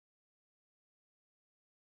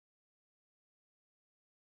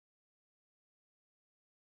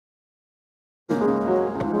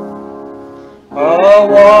A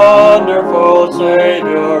wonderful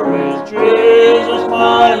Savior is Jesus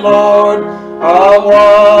my Lord, a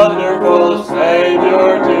wonderful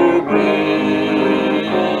Savior to me.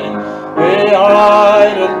 He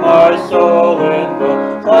hideth my soul in the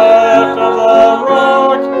cleft of the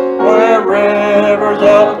rock, where rivers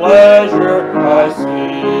of pleasure I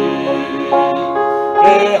see.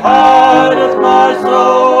 He hideth my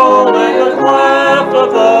soul in the cleft of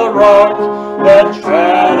the rock, that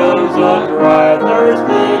shadows a dry,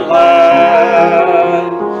 thirsty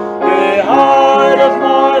land. He hideth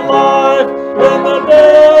my life in the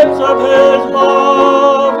depths of His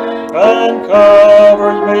love, and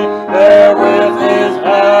covers me there with His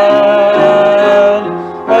hand,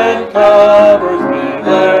 and covers me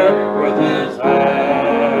there with His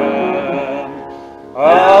hand.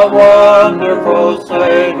 A wonderful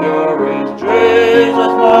Savior is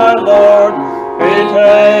Jesus my Lord, He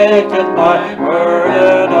taketh my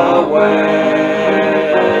burden away.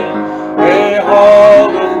 He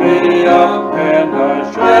holdeth me up, and I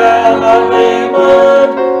shall not be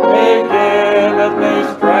moved. He giveth me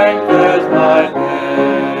strength as my day.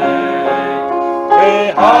 He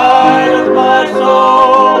hideth my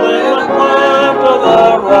soul in the cleft of the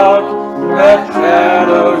rock, that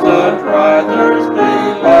shadows a dry, thirsty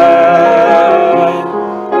land.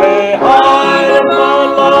 He hideth my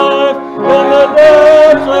life in the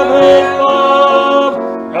depths of His love,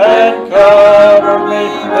 and covered me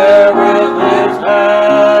there with His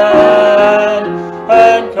hand,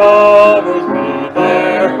 and covers me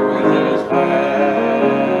there with His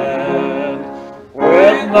hand.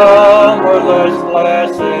 With numberless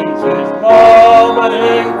blessings His moment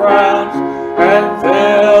He crowns, and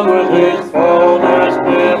filled with His fullness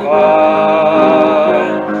divine,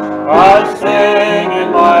 I sing in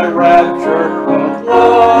my rapture of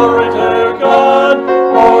glory to God,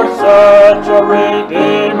 for such a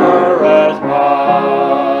Redeemer as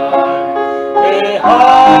mine. He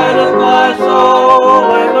hideth my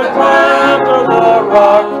soul in the cleft of the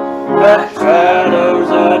rock, that shadows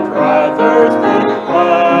a dry, thirsty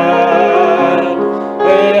land.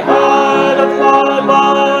 He hideth my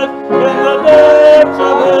life in the depths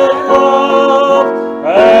of His love,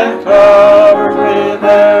 and covers me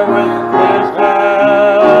there with His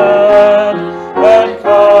hand, and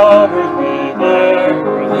covers me there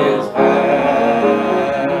with His hand.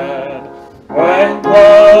 When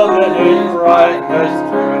clothed in His brightness,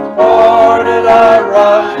 transported I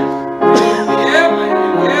rise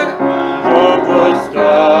of the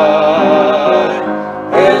sky.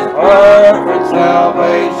 His perfect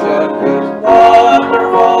salvation, His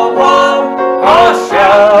wonderful love, I'll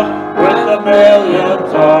shout with the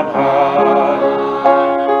millions on high.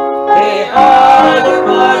 He hideth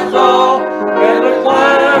my soul in the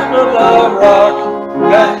cleft of the rock,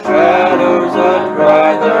 that shadows a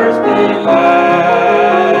dry, thirsty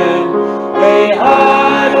land. He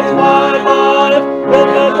hideth my life in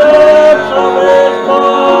the depths of His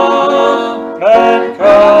love, and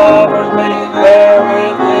covers me there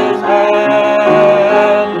with His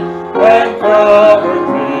hand, and covers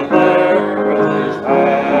me there with His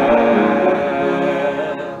hand.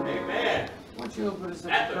 Amen. Why don't you open us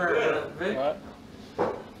up in prayer, Vic? All right.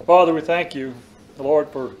 Father, we thank you, Lord,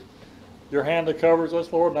 for your hand that covers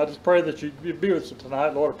us, Lord, and I just pray that you'd be with us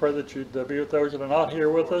tonight, Lord. I pray that you'd be with those that are not here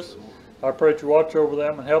with us. I pray that you watch over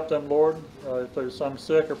them and help them, Lord. If there's some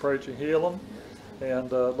sick, I pray that you heal them.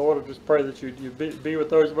 And Lord, I just pray that you be with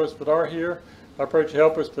those of us that are here. I pray that you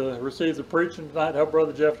help us to receive the preaching tonight. Help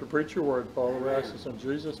Brother Jeff to preach your word, Father. We ask this in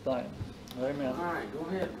Jesus' name. Amen. All right, go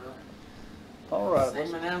ahead, brother. All right.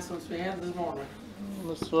 Same announcements we had this morning.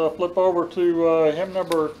 Let's flip over to hymn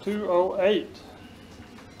number 208.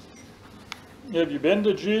 Have you been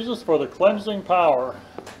to Jesus for the cleansing power?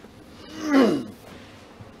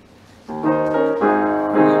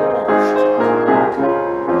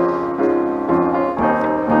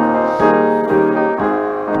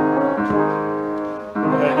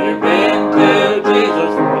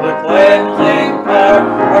 Cleansing power,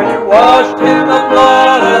 are you washed in the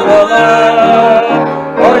blood of the Lamb?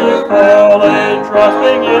 Are you fully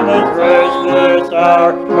trusting in this restless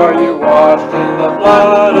hour? Are you washed in the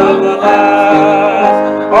blood of the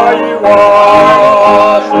Lamb? Are you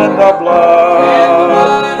washed in the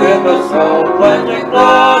blood, in the soul cleansing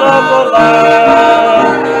blood of the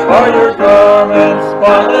Lamb? Are your garments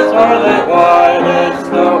spotless? Are they white as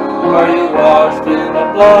snow? Are you washed in the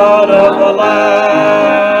blood of the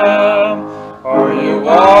Lamb? Are you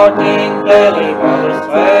walking daily by the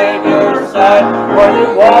Savior's side? Are you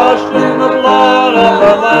washed in the blood of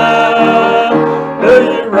the Lamb? Do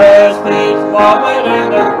you rest each moment in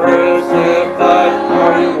the crucified?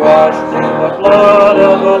 Are you washed in the blood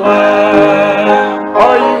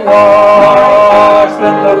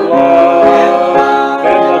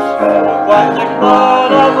cleansing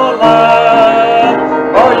blood of the Lamb.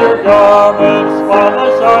 Are your garments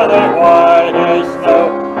spotless? Are they white as snow?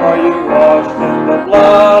 Are you washed in the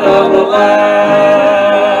blood of the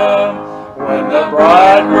Lamb? When the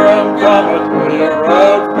bridegroom cometh, will your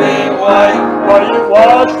robes be white? Are you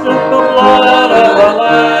washed in the blood of the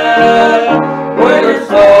Lamb? Will your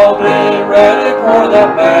soul be ready for the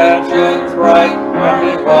mansions bright? Are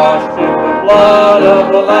you washed in the blood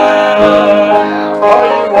of the Lamb? Are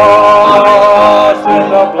you washed in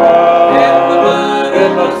the blood,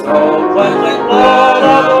 in the soul cleansing blood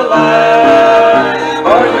of the Lamb?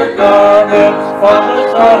 Are your garments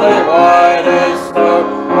spotless? Are they white as snow?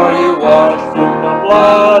 Are you washed in the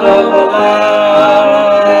blood of the Lamb?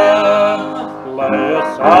 Lay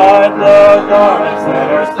aside the garments that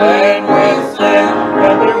are stained with sin,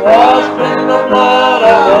 and be washed in the blood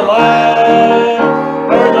of the Lamb.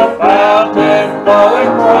 There's a fountain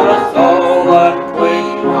flowing for the soul unclean.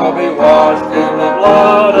 I'll be washed in the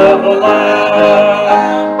blood of the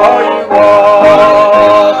Lamb. Are you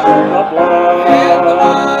washed in the blood,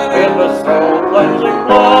 in the soul cleansing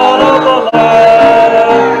blood of the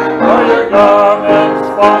Lamb? Are your garments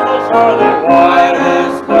spotless? Are they white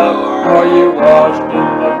as snow? Are you washed in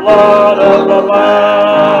the blood of the Lamb?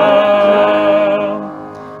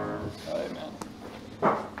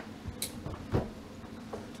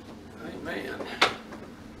 Amen.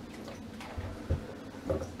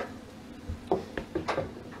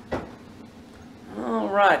 All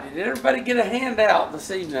right. Did everybody get a handout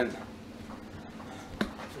this evening?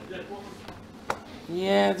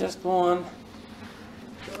 Yeah, just one.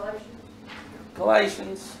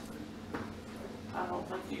 Galatians. I don't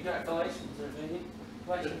think you got Galatians, or do you?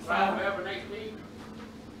 Galatians 5,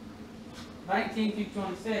 19 through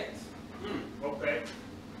 26. Okay.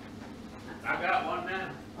 I got one now.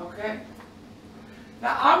 Okay.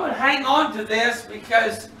 Now I would hang on to this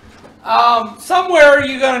because somewhere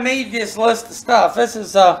you're going to need this list of stuff. This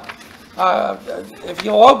is if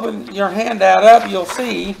you'll open your handout up, you'll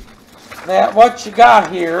see that what you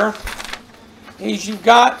got here is you've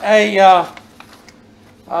got a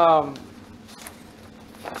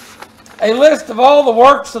list of all the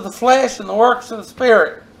works of the flesh and the works of the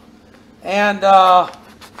Spirit, and the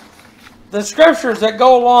scriptures that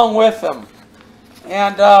go along with them,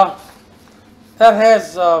 and that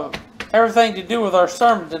has everything to do with our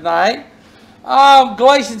sermon tonight.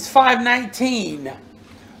 Galatians 5:19.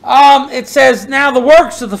 It says, "Now the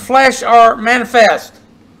works of the flesh are manifest,"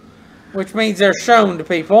 which means they're shown to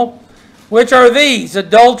people, "which are these: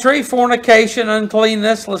 adultery, fornication,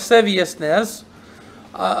 uncleanness, lasciviousness,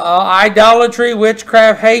 idolatry,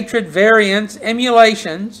 witchcraft, hatred, variance,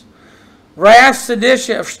 emulations, wrath,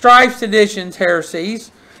 sedition, strife, seditions,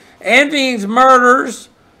 heresies, envyings, murders,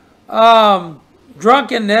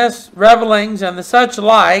 drunkenness, revelings, and the such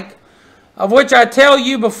like, of which I tell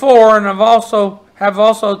you before, and have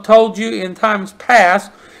also told you in times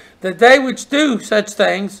past, that they which do such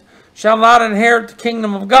things shall not inherit the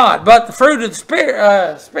kingdom of God. But the fruit of the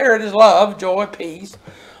Spirit is love, joy, peace,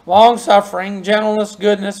 long-suffering, gentleness,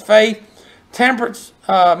 goodness, faith, temperance,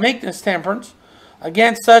 meekness, temperance.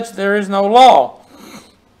 Against such there is no law.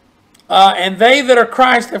 And they that are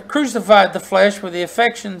Christ have crucified the flesh with the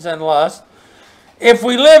affections and lusts. If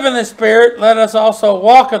we live in the Spirit, let us also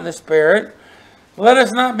walk in the Spirit. Let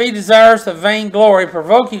us not be desirous of vainglory,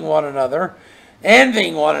 provoking one another,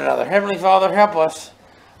 envying one another. Heavenly Father, help us.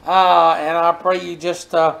 And I pray you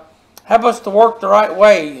just help us to work the right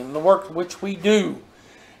way in the work which we do.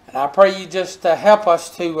 And I pray you just help us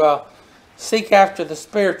to seek after the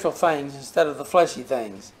spiritual things instead of the fleshy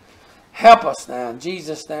things. Help us now. In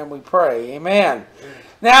Jesus' name we pray. Amen.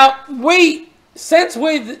 Now, since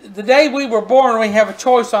the day we were born, we have a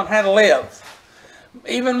choice on how to live.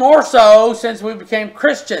 Even more so since we became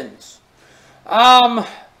Christians.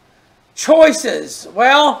 Choices.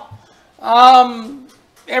 Well,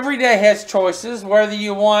 every day has choices, whether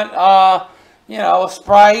you want, a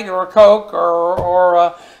Sprite or a Coke,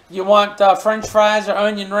 or you want French fries or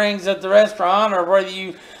onion rings at the restaurant, or whether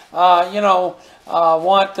you,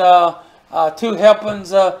 want 2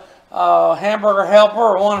 helpings, hamburger helper,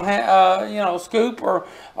 or one, scoop, or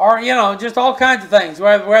just all kinds of things.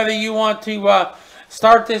 Whether you want to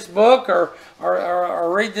start this book, or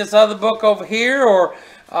read this other book over here, or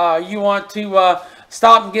you want to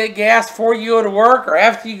stop and get gas before you go to work or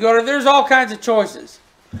after you go to. There's all kinds of choices.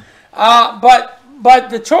 But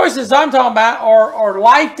the choices I'm talking about are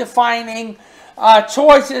life-defining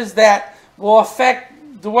choices that will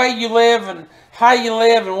affect the way you live and how you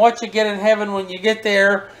live and what you get in heaven when you get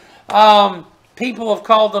there. People have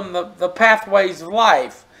called them the pathways of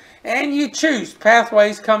life. And you choose.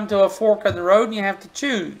 Pathways come to a fork in the road and you have to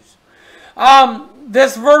choose.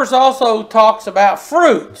 This verse also talks about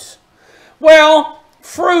fruits. Well,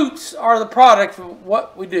 fruits are the product of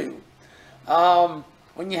what we do.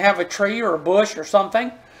 When you have a tree or a bush or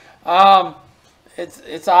something,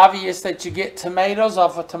 it's obvious that you get tomatoes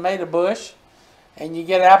off a tomato bush, and you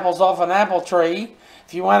get apples off an apple tree.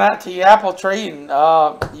 If you went out to your apple tree and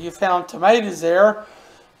you found tomatoes there,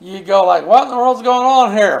 you go like, what in the world's going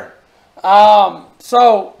on here?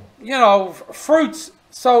 So, you know, fruits.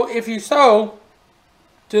 So if you sow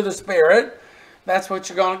to the Spirit, that's what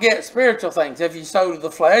you're going to get, spiritual things. If you sow to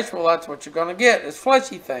the flesh, well, that's what you're going to get, is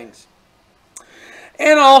fleshy things.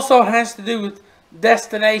 And also has to do with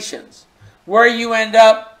destinations. Where you end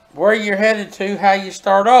up, where you're headed to, how you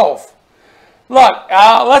start off. Look,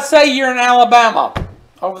 let's say you're in Alabama,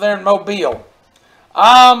 over there in Mobile.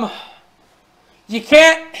 You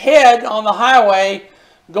can't head on the highway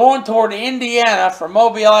going toward Indiana from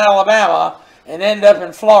Mobile, Alabama, and end up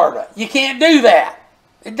in Florida. You can't do that.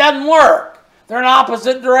 It doesn't work. They're in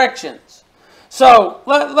opposite directions. So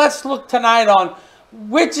let's look tonight on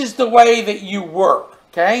which is the way that you work.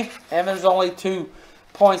 Okay? And there's only 2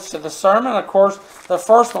 points to the sermon. Of course, the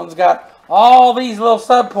first one's got all these little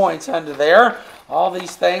subpoints under there. All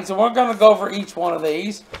these things. And we're going to go over each one of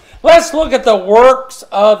these. Let's look at the works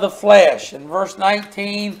of the flesh in verse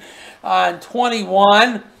 19 and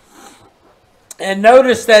 21. And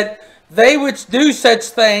notice that they which do such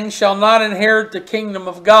things shall not inherit the kingdom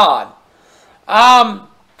of God.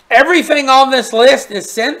 Everything on this list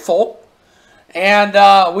is sinful.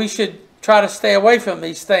 And we should try to stay away from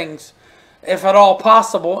these things if at all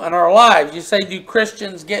possible in our lives. You say, do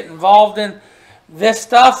Christians get involved in this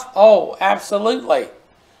stuff? Oh, absolutely.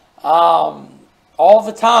 All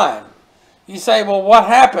the time. You say, well, what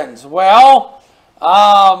happens? Well,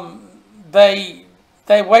 they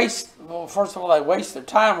waste, well, first of all, they waste their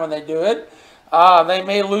time when they do it. They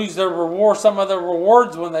may lose their reward, some of their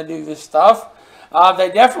rewards when they do this stuff.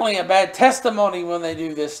 They definitely have bad testimony when they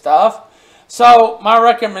do this stuff. So my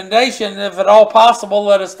recommendation, if at all possible,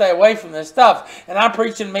 let us stay away from this stuff. And I'm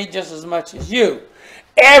preaching to me just as much as you.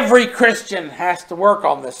 Every Christian has to work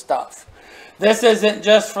on this stuff. This isn't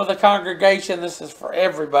just for the congregation. This is for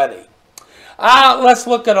everybody. Let's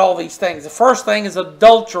look at all these things. The first thing is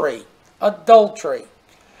adultery. Adultery.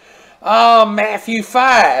 Matthew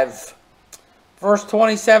 5, verse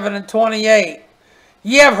 27 and 28.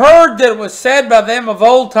 Ye have heard that it was said by them of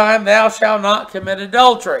old time, thou shalt not commit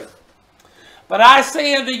adultery. But I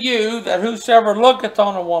say unto you that whosoever looketh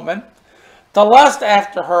on a woman to lust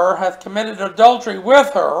after her hath committed adultery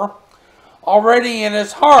with her already in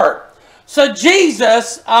his heart. So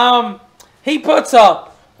Jesus, he puts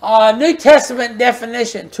a New Testament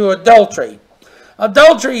definition to adultery.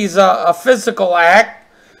 Adultery is a physical act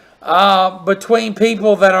between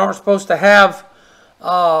people that aren't supposed to have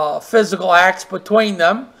physical acts between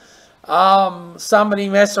them. Somebody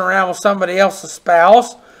messing around with somebody else's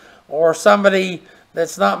spouse, or somebody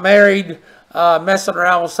that's not married messing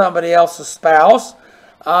around with somebody else's spouse.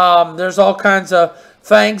 There's all kinds of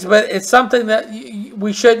things, but it's something that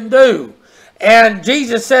we shouldn't do. And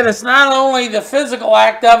Jesus said it's not only the physical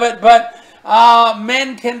act of it, but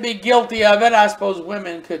men can be guilty of it. I suppose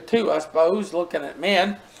women could too, I suppose, looking at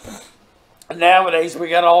men. Nowadays, we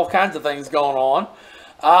got all kinds of things going on.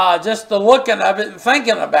 Just the looking of it and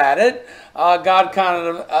thinking about it, God kind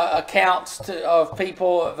of accounts of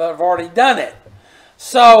people that have already done it.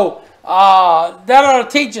 So that ought to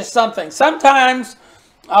teach us something. Sometimes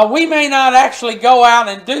we may not actually go out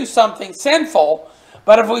and do something sinful,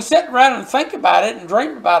 but if we sit around and think about it and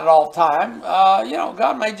dream about it all the time, you know,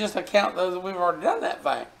 God may just account those that we've already done that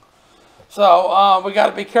thing. So we got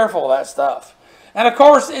to be careful of that stuff. And of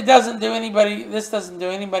course, it doesn't do anybody. This doesn't do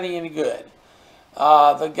anybody any good.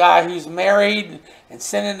 The guy who's married and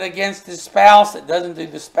sinning against his spouse, it doesn't do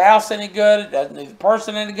the spouse any good. It doesn't do the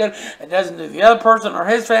person any good. It doesn't do the other person or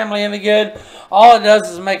his family any good. All it does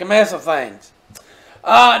is make a mess of things.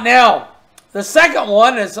 Now, the second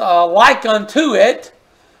one is like unto it,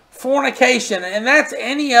 fornication. And that's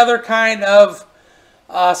any other kind of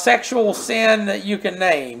sexual sin that you can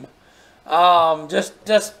name.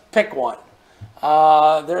 Just pick one.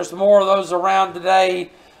 There's more of those around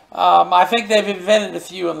today. I think they've invented a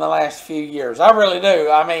few in the last few years. I really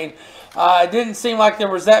do. I mean, it didn't seem like there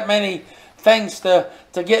was that many things to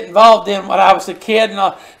get involved in when I was a kid.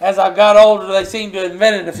 And as I got older, they seem to have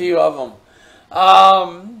invented a few of them.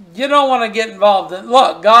 You don't want to get involved in.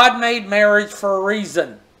 Look, God made marriage for a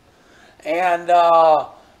reason. And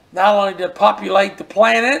not only to populate the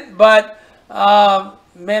planet, but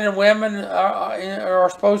men and women are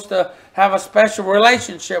supposed to have a special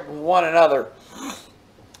relationship with one another.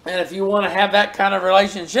 And if you want to have that kind of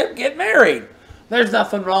relationship, get married. There's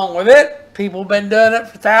nothing wrong with it. People have been doing it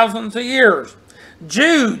for thousands of years.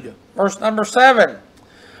 Jude, verse number 7.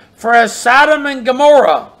 For as Sodom and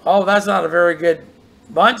Gomorrah, oh, that's not a very good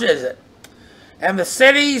bunch, is it? And the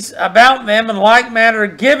cities about them in like manner,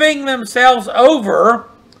 giving themselves over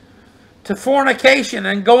to fornication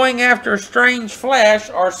and going after strange flesh,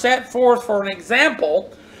 are set forth for an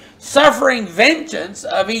example, suffering vengeance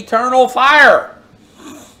of eternal fire.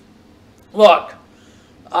 Look,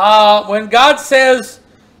 when God says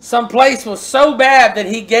some place was so bad that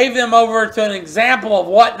he gave them over to an example of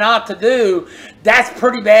what not to do, that's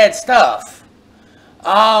pretty bad stuff.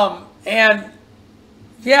 And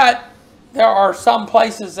yet, there are some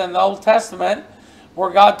places in the Old Testament where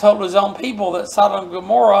God told his own people that Sodom and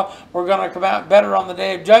Gomorrah were going to come out better on the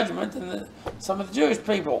day of judgment than some of the Jewish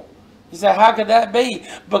people. You say, how could that be?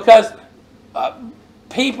 Because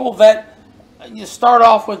people that you start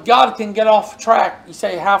off with God can get off track. You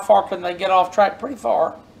say, how far can they get off track? Pretty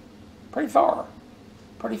far. Pretty far.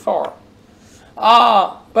 Pretty far.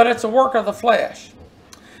 But it's a work of the flesh.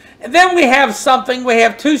 And then we have something, we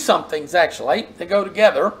have two somethings actually that go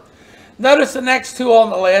together. Notice the next two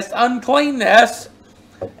on the list, uncleanness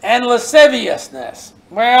and lasciviousness.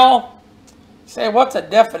 Well, you say, what's a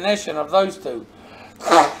definition of those two?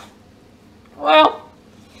 Well,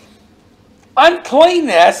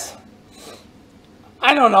 uncleanness,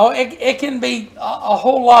 I don't know, it can be a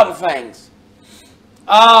whole lot of things.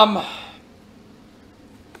 I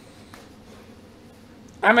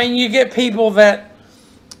mean, you get people that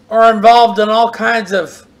are involved in all kinds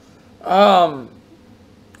of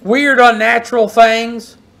weird, unnatural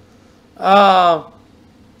things, and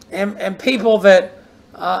people that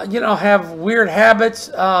have weird habits.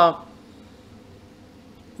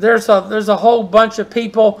 There's a whole bunch of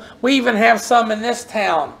people. We even have some in this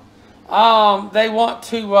town. They want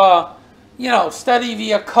to study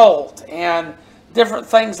the occult and different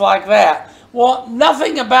things like that. Well,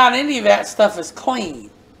 nothing about any of that stuff is clean.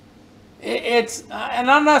 And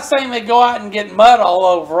I'm not saying they go out and get mud all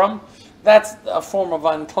over them. That's a form of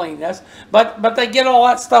uncleanness. But they get all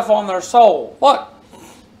that stuff on their soul. Look,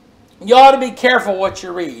 you ought to be careful what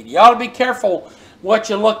you read. You ought to be careful what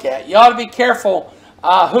you look at. You ought to be careful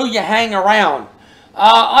who you hang around.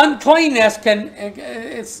 Uncleanness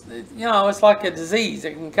it's like a disease.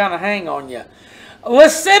 It can kind of hang on you.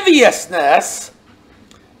 Lasciviousness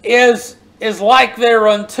is like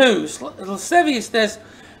thereunto. Lasciviousness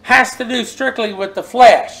has to do strictly with the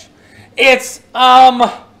flesh. It's kind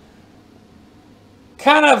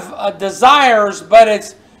of desires, but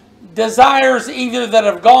it's desires either that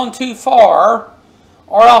have gone too far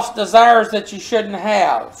or else desires that you shouldn't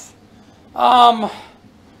have.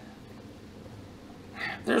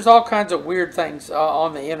 There's all kinds of weird things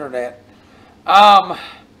on the internet. I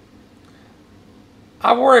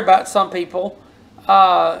worry about some people.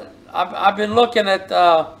 I've been looking at,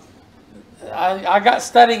 I got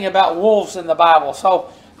studying about wolves in the Bible.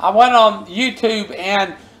 So I went on YouTube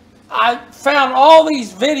and I found all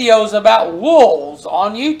these videos about wolves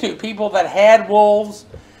on YouTube. People that had wolves.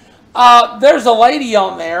 There's a lady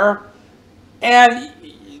on there and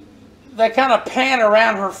they kind of pan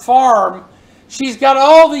around her farm. She's got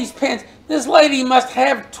all these pens. This lady must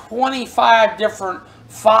have 25 different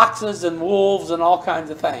foxes and wolves and all kinds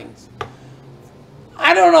of things.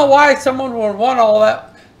 I don't know why someone would want all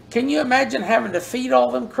that. Can you imagine having to feed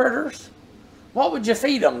all them critters? What would you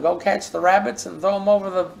feed them? Go catch the rabbits and throw them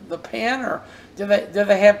over the pen? Or do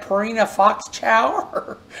they have Purina fox chow?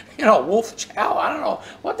 Or, wolf chow? I don't know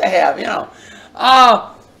what they have,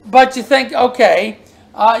 But you think, okay,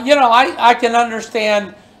 I can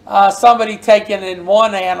understand somebody taking in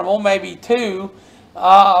one animal, maybe two,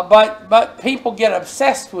 but people get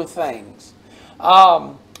obsessed with things.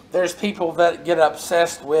 There's people that get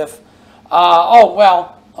obsessed with,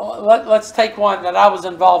 let's take one that I was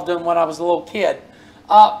involved in when I was a little kid.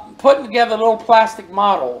 Putting together little plastic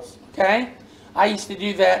models, okay? I used to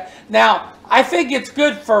do that. Now, I think it's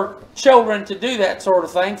good for children to do that sort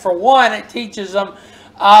of thing. For one, it teaches them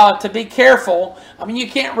to be careful. I mean, you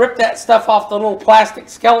can't rip that stuff off the little plastic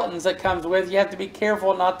skeletons that comes with. You have to be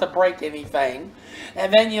careful not to break anything.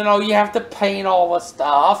 And then, you have to paint all the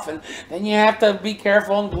stuff. And then you have to be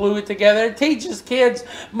careful and glue it together. It teaches kids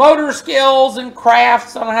motor skills and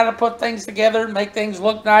crafts on how to put things together and make things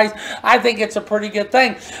look nice. I think it's a pretty good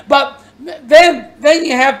thing. But then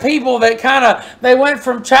you have people that they went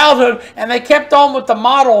from childhood and they kept on with the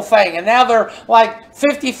model thing. And now they're like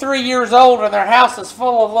 53 years old and their house is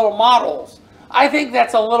full of little models. I think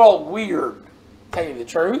that's a little weird, to tell you the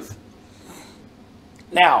truth.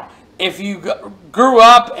 Now, if you grew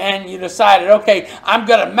up and you decided, okay, I'm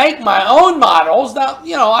going to make my own models, now,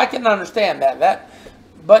 you know, I can understand that.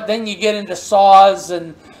 But then you get into saws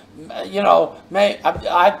and, you know,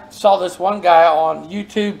 I saw this one guy on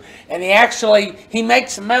YouTube, and he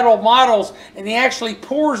makes metal models, and he actually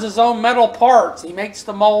pours his own metal parts. He makes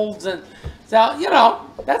the molds, and so, you know,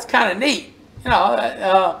 that's kind of neat. You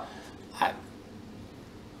know,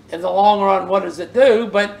 in the long run, what does it do?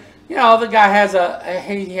 But you know, the guy has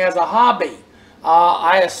a hobby.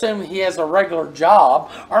 I assume he has a regular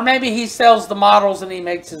job, or maybe he sells the models and he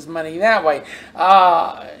makes his money that way.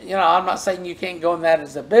 You know, I'm not saying you can't go in that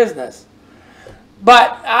as a business.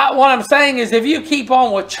 But what I'm saying is, if you keep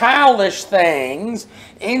on with childish things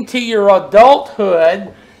into your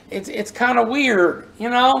adulthood, it's kind of weird, you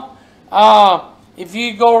know. If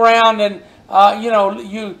you go around and you know,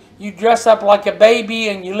 you dress up like a baby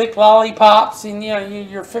and you lick lollipops, and you know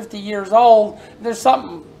you're 50 years old, there's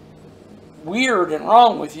something weird and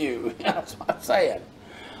wrong with you. That's what I'm saying.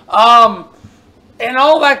 And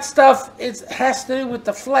all that stuff has to do with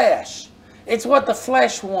the flesh. It's what the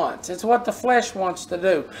flesh wants. It's what the flesh wants to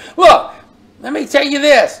do. Look, let me tell you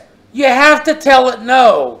this. You have to tell it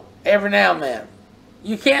no every now and then.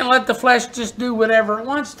 You can't let the flesh just do whatever it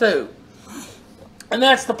wants to. And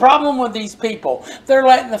that's the problem with these people. They're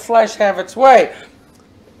letting the flesh have its way.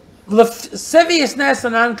 Lasciviousness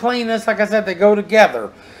and uncleanness, like I said, they go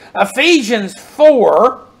together. Ephesians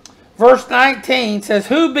 4, verse 19 says,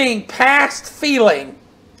 who being past feeling,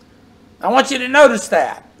 I want you to notice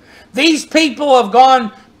that. These people have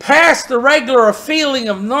gone past the regular feeling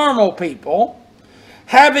of normal people,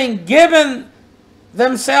 having given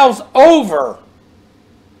themselves over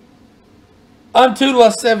unto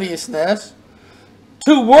lasciviousness,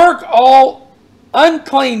 to work all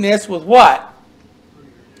uncleanness with what?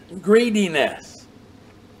 Greediness.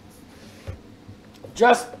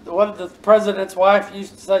 Just what the president's wife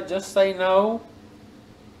used to say, just say no.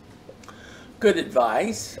 Good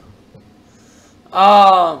advice.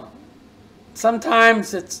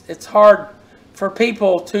 Sometimes it's hard for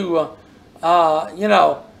people to, you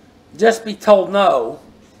know, just be told no.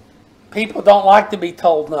 People don't like to be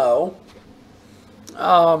told no.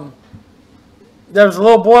 There was a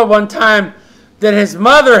little boy one time that his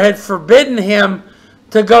mother had forbidden him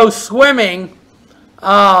to go swimming.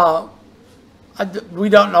 We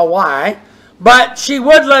don't know why, but she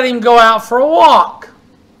would let him go out for a walk.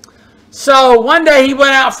 So one day he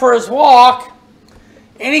went out for his walk,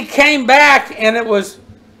 and he came back, and it was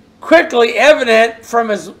quickly evident from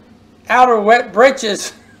his outer wet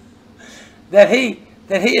breeches that he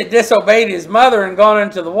had disobeyed his mother and gone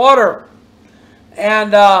into the water.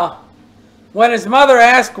 And when his mother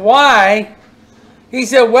asked why, he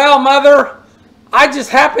said, well, Mother, I just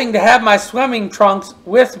happened to have my swimming trunks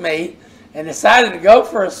with me and decided to go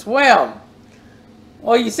for a swim.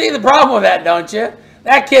 Well, you see the problem with that, don't you?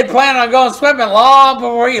 That kid planned on going swimming long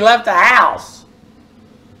before he left the house.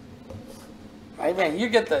 Amen. You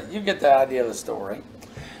get the idea of the story.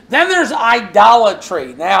 Then there's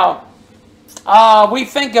idolatry. Now, we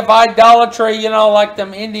think of idolatry, you know, like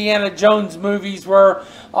them Indiana Jones movies where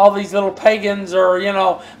all these little pagans are, you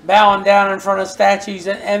know, bowing down in front of statues,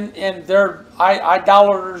 and they're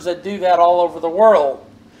idolaters that do that all over the world.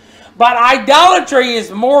 But idolatry is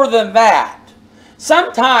more than that.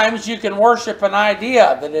 Sometimes you can worship an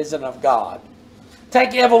idea that isn't of God.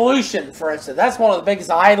 Take evolution, for instance. That's one of the biggest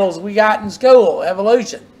idols we got in school,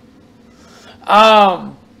 evolution.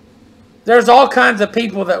 There's all kinds of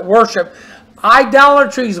people that worship.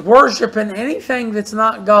 Idolatry is worshiping anything that's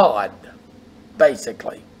not God,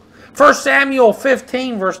 basically. 1 Samuel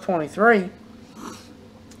 15, verse 23.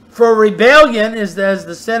 For rebellion is as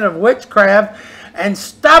the sin of witchcraft, and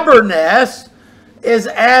stubbornness is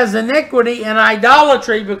as iniquity and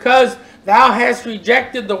idolatry, because thou hast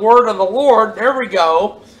rejected the word of the Lord. There we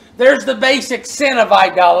go. There's the basic sin of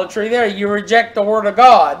idolatry. There, you reject the word of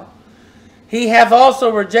God. He hath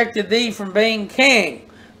also rejected thee from being king.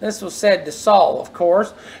 This was said to Saul, of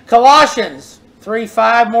course. Colossians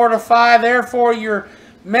 3:5, mortify therefore your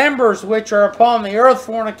members which are upon the earth,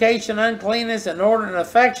 fornication, uncleanness, inordinate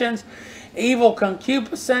affections, evil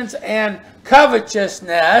concupiscence, and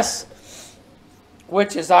covetousness,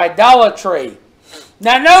 which is idolatry.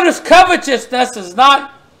 Now notice covetousness is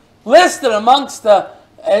not listed amongst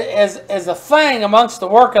as a thing amongst the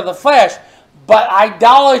work of the flesh, but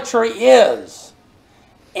idolatry is.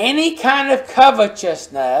 Any kind of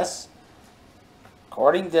covetousness,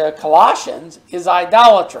 according to Colossians, is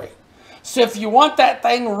idolatry. So if you want that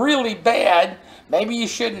thing really bad, maybe you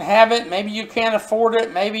shouldn't have it, maybe you can't afford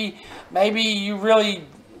it, maybe you really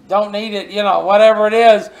don't need it, you know, whatever it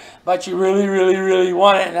is, but you really, really, really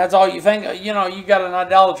want it, and that's all you think of, you know, you got an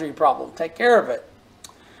idolatry problem. Take care of it.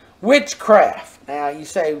 Witchcraft. Now, you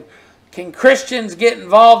say, can Christians get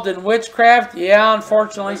involved in witchcraft? Yeah,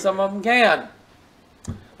 unfortunately, some of them can.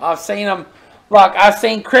 I've seen them. Look, I've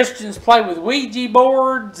seen Christians play with Ouija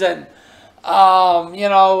boards and, you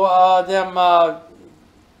know, them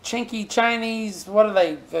chinky Chinese, what do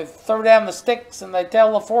they throw down the sticks and they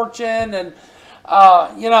tell a fortune, and,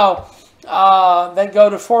 you know, they go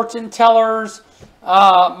to fortune tellers.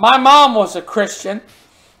 My mom was a Christian,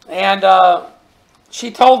 and she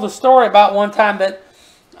told the story about one time that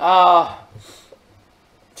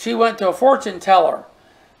she went to a fortune teller.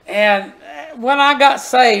 And when I got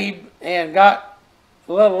saved and got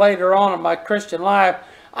a little later on in my Christian life,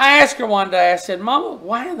 I asked her one day, I said, Mama,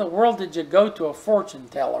 why in the world did you go to a fortune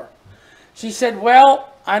teller? She said,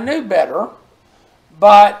 well, I knew better,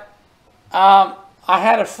 but I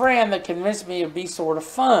had a friend that convinced me it would be sort of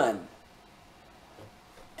fun.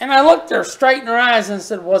 And I looked her straight in her eyes and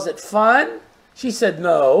said, was it fun? She said,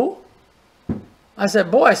 no. I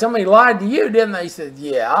said, boy, somebody lied to you, didn't they? She said,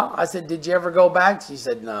 yeah. I said, did you ever go back? She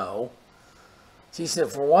said, no. She said,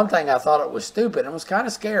 for one thing, I thought it was stupid. It was kind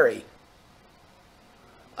of scary.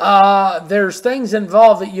 There's things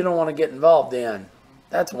involved that you don't want to get involved in.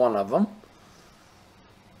 That's one of them.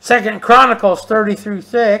 2 Chronicles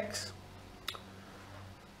 30-6.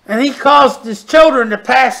 And he caused his children to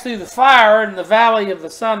pass through the fire in the valley of the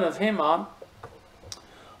son of Hinnom.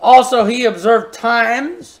 Also, he observed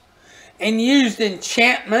times and used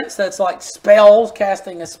enchantments, that's like spells,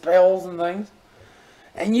 casting of spells and things,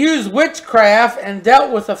 and used witchcraft and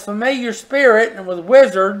dealt with a familiar spirit and with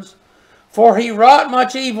wizards, for he wrought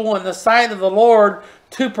much evil in the sight of the Lord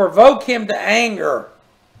to provoke him to anger.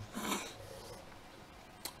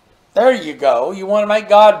 There you go. You want to make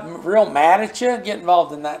God real mad at you? Get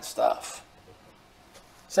involved in that stuff.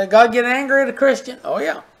 Say, God get angry at a Christian? Oh,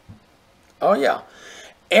 yeah. Oh, yeah.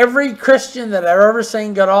 Every Christian that I've ever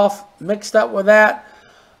seen got off mixed up with that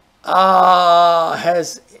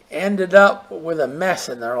has ended up with a mess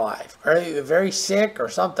in their life. Or either very sick or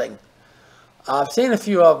something. I've seen a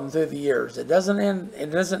few of them through the years. It doesn't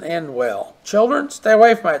end well. Children, stay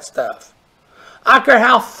away from that stuff. I don't care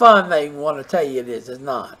how fun they want to tell you it is. It's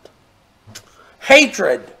not.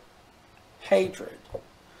 Hatred. Hatred.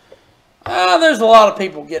 There's a lot of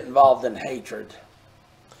people get involved in hatred.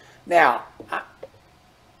 Now,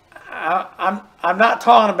 I'm not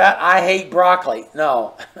talking about I hate broccoli.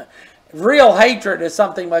 No. Real hatred is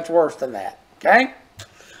something much worse than that. Okay?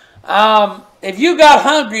 If you got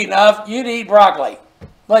hungry enough, you'd eat broccoli.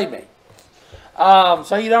 Believe me.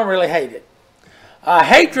 So you don't really hate it.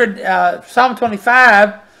 Hatred, Psalm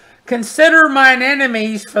 25, consider mine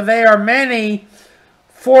enemies, for they are many,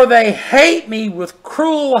 for they hate me with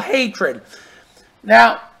cruel hatred.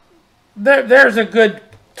 Now, there's a good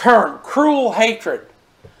term, cruel hatred.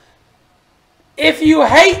 If you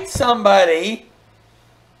hate somebody,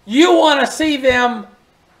 you want to see them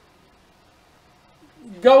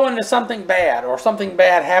go into something bad, or something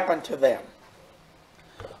bad happen to them.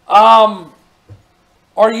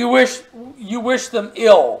 Or you wish them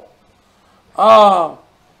ill.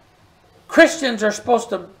 Christians are supposed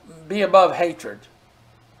to be above hatred.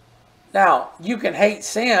 Now, you can hate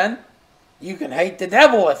sin. You can hate the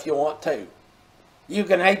devil if you want to. You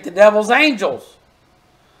can hate the devil's angels.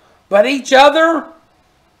 But each other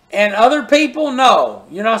and other people, no.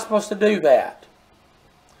 You're not supposed to do that.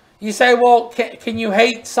 You say, well, can you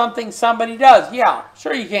hate something somebody does? Yeah,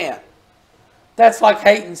 sure you can. That's like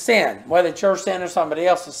hating sin, whether it's your sin or somebody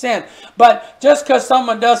else's sin. But just because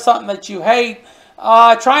someone does something that you hate,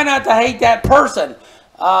 try not to hate that person.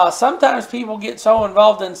 Sometimes people get so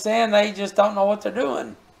involved in sin, they just don't know what they're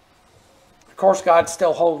doing. Of course, God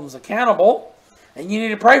still holds them accountable, and you need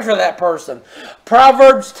to pray for that person.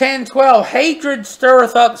 Proverbs 10:12, hatred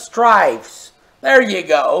stirreth up strifes. There you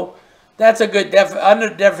go. That's a good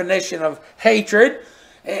definition of hatred.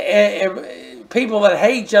 People that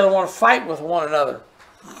hate each other want to fight with one another.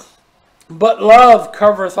 But love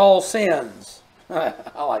covereth all sins. I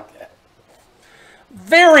like that.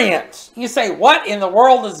 Variance. You say, what in the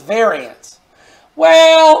world is variance?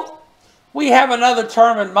 Well, we have another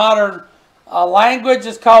term in modern language.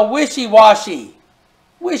 It's called wishy-washy.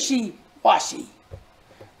 Wishy-washy.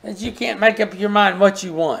 That you can't make up your mind what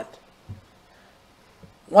you want.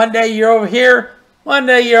 One day you're over here, one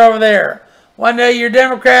day you're over there. One day you're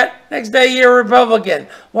Democrat, next day you're Republican.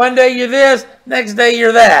 One day you're this, next day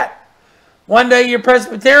you're that. One day you're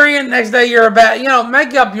Presbyterian, next day you're about,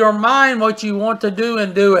 make up your mind what you want to do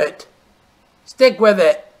and do it. Stick with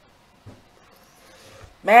it.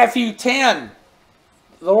 Matthew 10,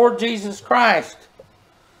 the Lord Jesus Christ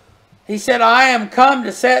He said, I am come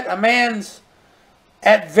to set a man's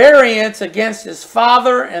at variance against his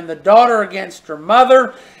father, and the daughter against her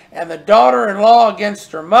mother, and the daughter-in-law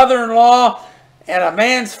against her mother-in-law, and a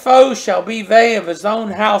man's foe shall be they of his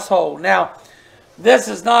own household. Now, this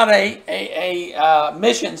is not a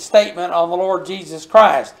mission statement on the Lord Jesus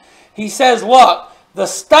Christ. He says, look, the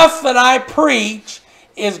stuff that I preach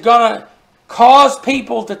is going to cause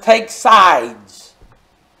people to take sides.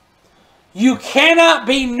 You cannot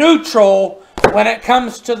be neutral when it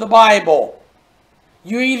comes to the Bible.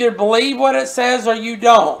 You either believe what it says or you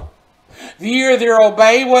don't. You either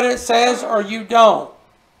obey what it says or you don't.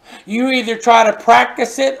 You either try to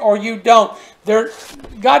practice it or you don't.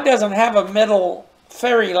 God doesn't have a middle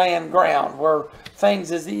fairyland ground where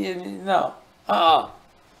things is, no.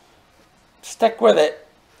 Stick with it.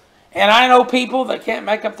 And I know people that can't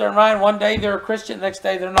make up their mind. One day they're a Christian, next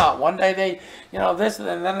day they're not. One day they, this, and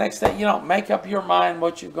then the next day, make up your mind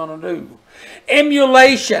what you're going to do.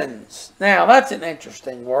 Emulations. Now, that's an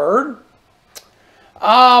interesting word.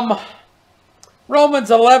 Romans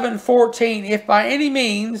 11:14. If by any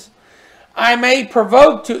means I may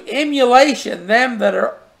provoke to emulation them that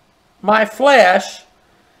are my flesh,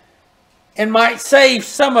 and might save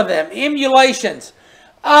some of them. Emulations.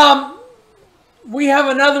 We have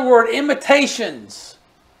another word, imitations.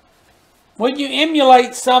 When you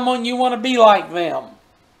emulate someone, you want to be like them.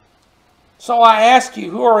 So I ask you,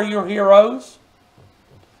 who are your heroes?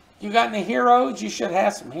 You got any heroes? You should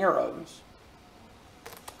have some heroes.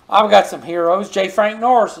 I've got some heroes. J. Frank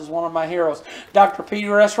Norris is one of my heroes. Dr.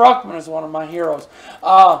 Peter S. Ruckman is one of my heroes.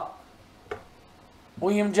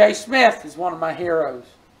 William J. Smith is one of my heroes.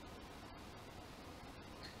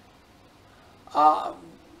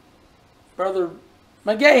 Brother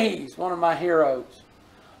McGahee is one of my heroes.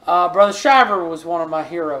 Brother Shiver was one of my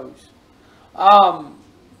heroes.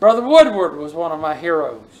 Brother Woodward was one of my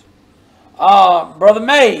heroes. Brother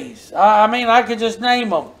Mays. I could just name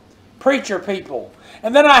them. Preacher people.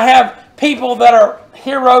 And then I have people that are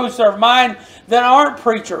heroes of mine that aren't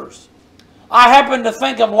preachers. I happen to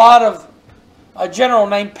think of a lot of a general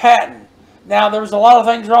named Patton. Now, there was a lot of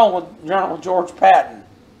things wrong with General George Patton.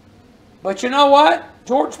 But you know what?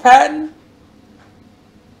 George Patton,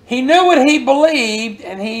 he knew what he believed,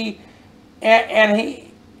 and he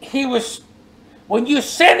was, when you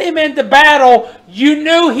sent him into battle, you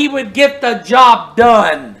knew he would get the job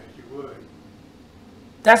done.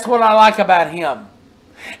 That's what I like about him.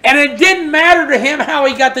 And it didn't matter to him how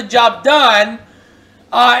he got the job done.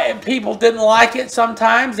 People didn't like it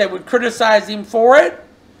sometimes. They would criticize him for it.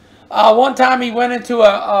 One time he went into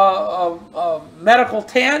a medical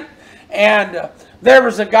tent, and there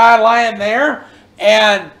was a guy lying there,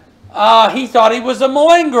 and he thought he was a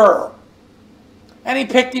malingerer. And he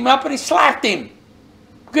picked him up and he slapped him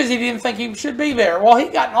because he didn't think he should be there. Well, he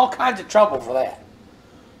got in all kinds of trouble for that.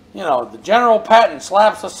 The General Patton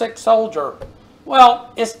slaps a sick soldier.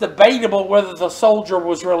 Well, it's debatable whether the soldier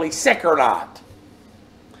was really sick or not.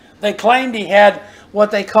 They claimed he had what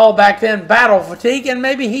they called back then battle fatigue, and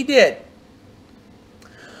maybe he did.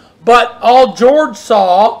 But all George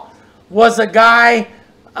saw was a guy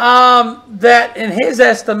that, in his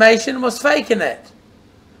estimation, was faking it.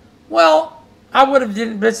 Well, I would have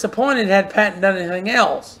been disappointed had Patton done anything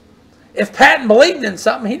else. If Patton believed in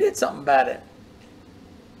something, he did something about it.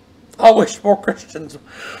 I wish more Christians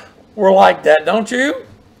were like that, don't you?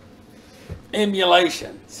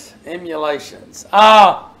 Emulations.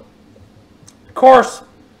 Of course,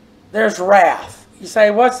 there's wrath. You say,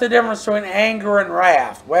 what's the difference between anger and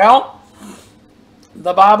wrath? Well,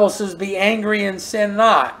 the Bible says, be angry and sin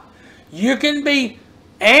not. You can be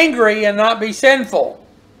angry and not be sinful.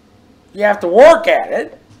 You have to work at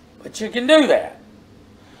it, but you can do that.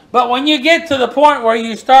 But when you get to the point where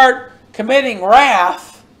you start committing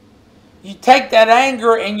wrath, you take that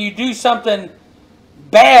anger and you do something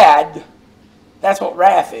bad. That's what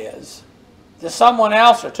wrath is. To someone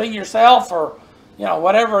else or to yourself or,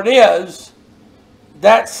 whatever it is,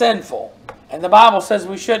 that's sinful. And the Bible says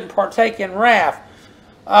we shouldn't partake in wrath.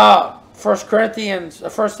 1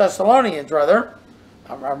 Thessalonians, rather.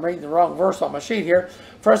 I'm reading the wrong verse on my sheet here.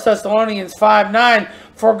 1 Thessalonians 5:9.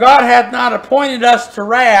 For God hath not appointed us to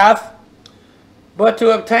wrath, but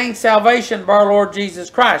to obtain salvation by our Lord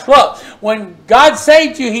Jesus Christ. Look, when God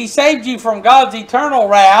saved you, He saved you from God's eternal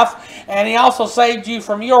wrath, and He also saved you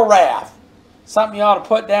from your wrath. Something you ought to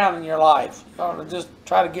put down in your life. You ought to just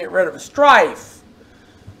try to get rid of strife.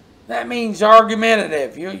 That means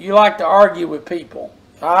argumentative. You like to argue with people.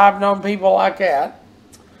 I've known people like that.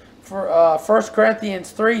 For 1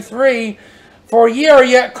 Corinthians 3:3, for ye are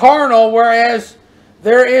yet carnal, whereas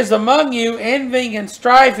there is among you envying and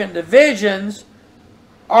strife and divisions.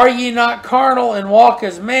 Are ye not carnal and walk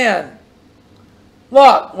as men?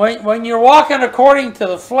 Look, when you're walking according to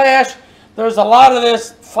the flesh, there's a lot of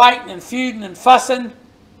this fighting and feuding and fussing.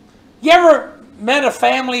 You ever met a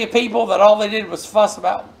family of people that all they did was fuss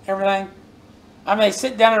about everything? I mean, they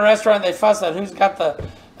sit down in a restaurant and they fuss at who's got the,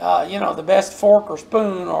 the best fork or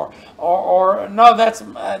spoon, or no, that's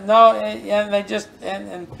no, and they just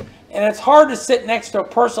and it's hard to sit next to a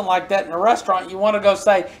person like that in a restaurant. You want to go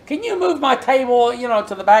say, "Can you move my table,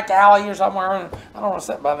 to the back alley or somewhere?" And I don't want to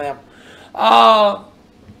sit by them.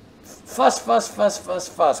 Fuss, fuss, fuss, fuss,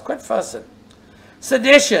 fuss. Quit fussing.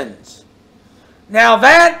 Seditions. Now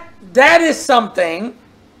that is something.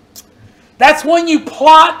 That's when you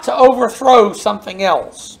plot to overthrow something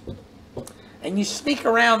else, and you sneak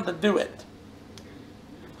around to do it.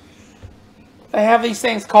 They have these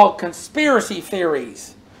things called conspiracy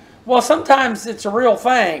theories. Well, sometimes it's a real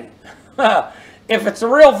thing. If it's a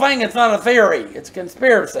real thing, it's not a theory. It's a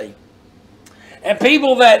conspiracy. And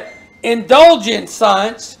people that indulge in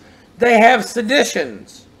such, they have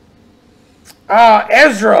seditions.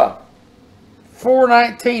 Ezra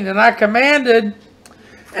 4:19, and I commanded,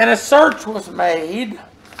 and a search was made.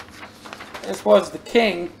 This was the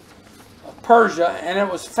king of Persia, and it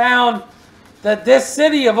was found that this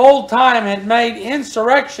city of old time had made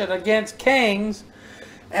insurrection against kings,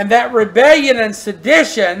 and that rebellion and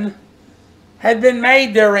sedition had been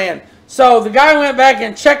made therein. So the guy went back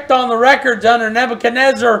and checked on the records under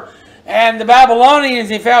Nebuchadnezzar and the Babylonians.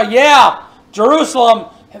 He found, yeah, Jerusalem,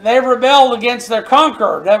 they rebelled against their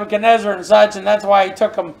conqueror, Nebuchadnezzar and such, and that's why he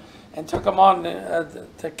took them on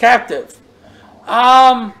to captive.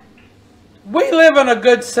 We live in a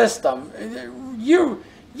good system. You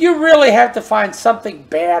really have to find something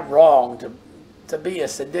bad wrong to be a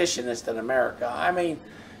seditionist in America. I mean,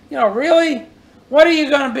 really? What are you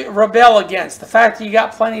going to rebel against? The fact that you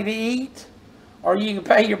got plenty to eat? Or you can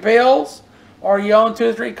pay your bills? Or you own 2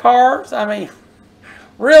 or 3 cars? I mean,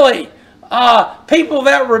 really? People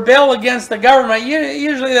that rebel against the government,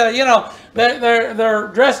 usually, they're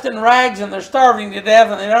dressed in rags and they're starving to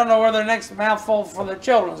death and they don't know where their next mouthful for their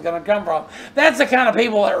children is going to come from. That's the kind of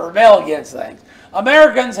people that rebel against things.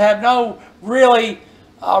 Americans have no really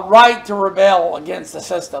right to rebel against the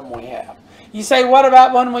system we have. You say, what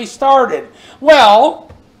about when we started?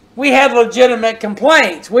 Well, we had legitimate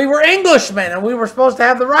complaints. We were Englishmen, and we were supposed to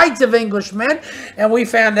have the rights of Englishmen, and we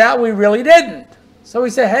found out we really didn't. So we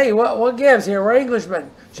said, hey, what gives here? We're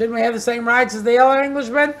Englishmen. Shouldn't we have the same rights as the other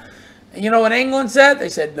Englishmen? And you know what England said? They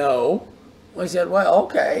said, no. We said, well,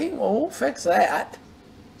 okay, well, we'll fix that.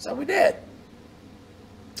 So we did.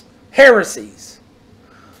 Heresies.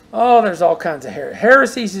 Oh, there's all kinds of heresies.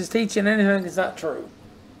 Heresies is teaching anything that's not true.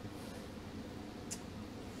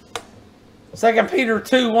 2 Peter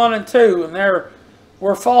 2:1 and 2, and there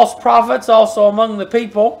were false prophets also among the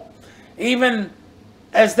people, even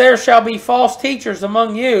as there shall be false teachers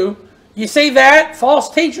among you. You see that?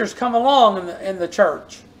 False teachers come along in the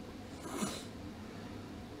church,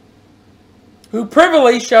 who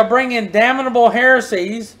privily shall bring in damnable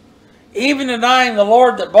heresies, even denying the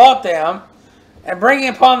Lord that bought them, and bringing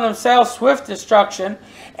upon themselves swift destruction.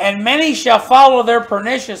 And many shall follow their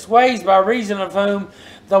pernicious ways, by reason of whom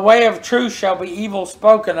the way of truth shall be evil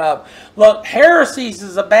spoken of. Look, heresies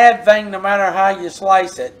is a bad thing no matter how you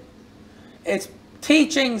slice it. It's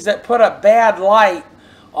teachings that put a bad light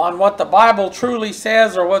on what the Bible truly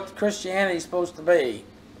says or what Christianity is supposed to be.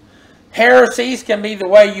 Heresies can be the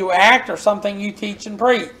way you act or something you teach and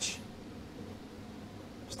preach.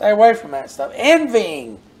 Stay away from that stuff.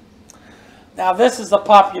 Envying. Now, this is a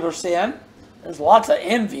popular sin. There's lots of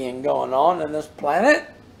envying going on in this planet.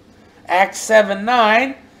 Acts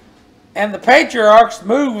 7:9, and the patriarchs,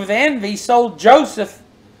 moved with envy, sold Joseph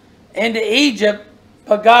into Egypt,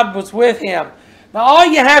 but God was with him. Now, all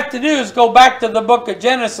you have to do is go back to the book of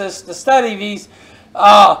Genesis to study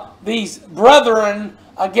these brethren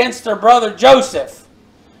against their brother Joseph.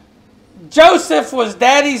 Joseph was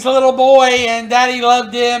Daddy's little boy, and Daddy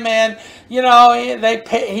loved him, and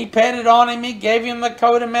he petted on him. He gave him the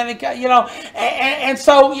coat of many, and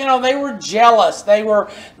so they were jealous. They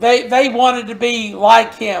wanted to be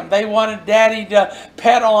like him. They wanted Daddy to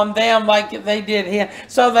pet on them like they did him.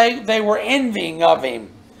 So they were envying of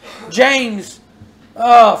him. James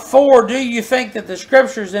 4, do you think that the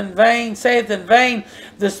scriptures in vain saith in vain,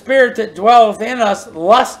 the spirit that dwelleth in us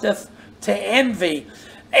lusteth to envy.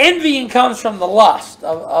 Envying comes from the lust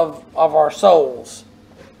of our souls.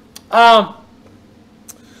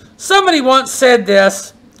 Somebody once said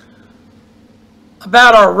this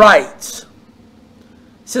about our rights.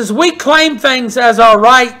 It says, we claim things as our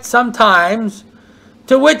right sometimes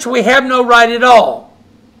to which we have no right at all.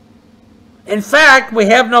 In fact, we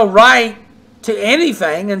have no right to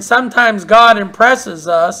anything, and sometimes God impresses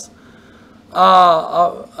us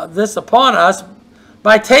this upon us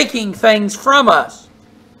by taking things from us.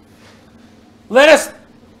 Let us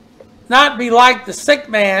not be like the sick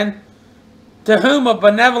man to whom a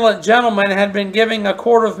benevolent gentleman had been giving a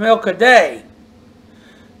quart of milk a day.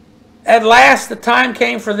 At last the time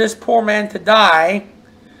came for this poor man to die,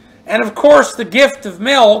 and of course the gift of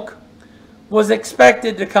milk was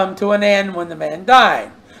expected to come to an end when the man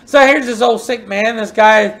died. So here's this old sick man, this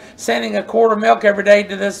guy sending a quart of milk every day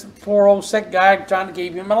to this poor old sick guy, trying to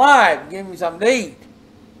keep him alive, give him something to eat.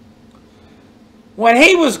 When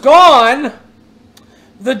he was gone,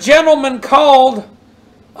 the gentleman called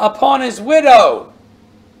upon his widow.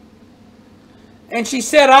 And she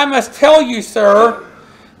said, I must tell you, sir,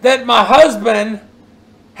 that my husband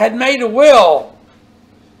had made a will,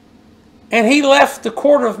 and he left the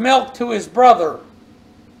quart of milk to his brother.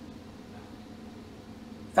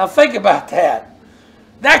 Now think about that.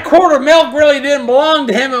 That quart of milk really didn't belong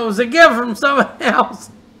to him. It was a gift from someone else.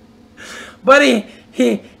 But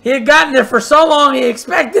he had gotten it for so long he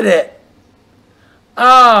expected it.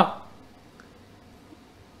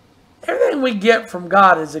 Everything we get from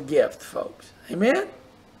God is a gift, folks. Amen?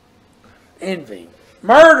 Envy.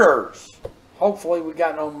 Murders. Hopefully we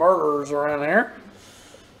got no murderers around here.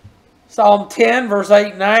 Psalm 10, verse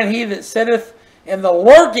 8 and 9. He that sitteth in the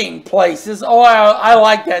lurking places. Oh, I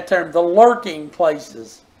like that term. The lurking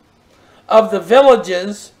places of the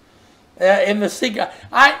villages in the secret.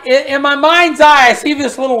 In my mind's eye, I see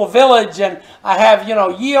this little village, and I have,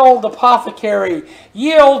 ye old apothecary,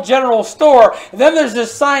 ye old general store. And then there's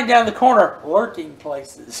this sign down the corner, lurking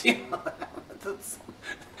places.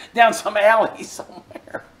 Down some alley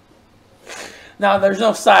somewhere. No, there's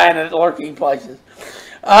no sign at lurking places.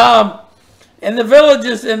 In the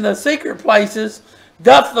villages, in the secret places,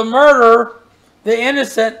 doth he murder the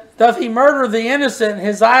innocent?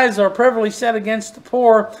 His eyes are privily set against the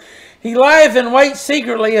poor. He lieth in wait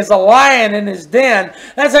secretly as a lion in his den.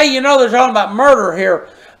 That's how you know they're talking about murder here,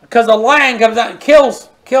 because a lion comes out and kills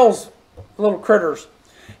little critters.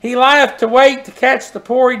 He lieth to wait to catch the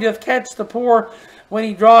poor. He doth catch the poor when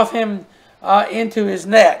he draweth him into his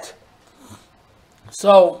net.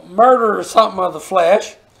 So murder is something of the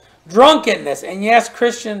flesh. Drunkenness. And yes,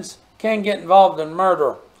 Christians can get involved in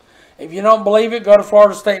murder. If you don't believe it, go to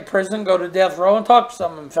Florida State Prison, go to death row, and talk to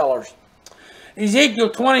some of them fellers.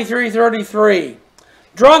 Ezekiel 23:33.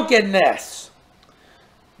 Drunkenness.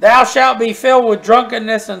 Thou shalt be filled with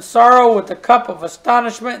drunkenness and sorrow, with the cup of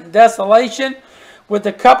astonishment and desolation, with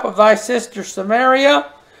the cup of thy sister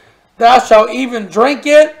Samaria. Thou shalt even drink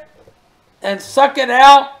it and suck it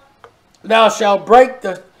out. Thou shalt break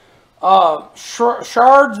the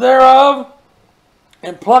shards thereof,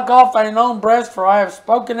 and pluck off thine own breast, for I have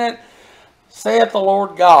spoken it, saith the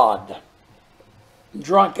Lord God.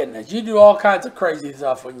 Drunkenness. You do all kinds of crazy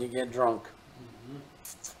stuff when you get drunk.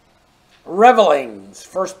 Revelings.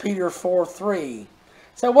 1 Peter 4:3.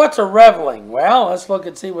 So what's a reveling? Well, let's look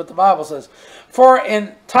and see what the Bible says. For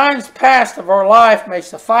in times past of our life may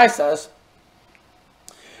suffice us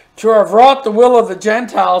to have wrought the will of the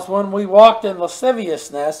Gentiles when we walked in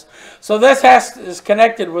lasciviousness. So this is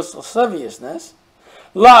connected with lasciviousness.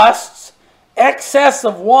 Lusts, excess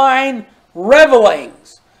of wine,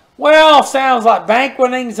 revelings. Well, sounds like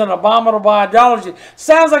banquetings and abominable idolatry.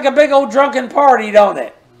 Sounds like a big old drunken party, don't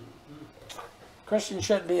it? Christians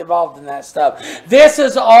shouldn't be involved in that stuff. This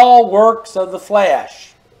is all works of the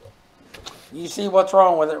flesh. You see what's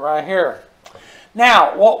wrong with it right here.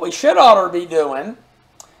 Now, what we should ought to be doing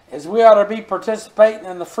is we ought to be participating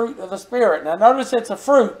in the fruit of the Spirit. Now, notice it's a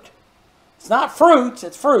fruit. It's not fruits,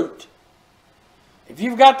 it's fruit. If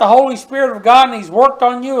you've got the Holy Spirit of God and He's worked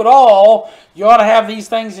on you at all, you ought to have these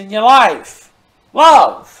things in your life.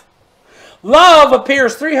 Love. Love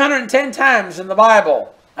appears 310 times in the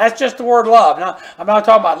Bible. That's just the word love. Now, I'm not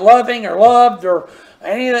talking about loving or loved or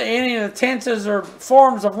any of the tenses or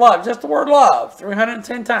forms of love. Just the word love.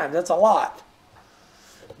 310 times. That's a lot.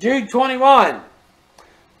 Jude 21.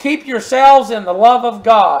 Keep yourselves in the love of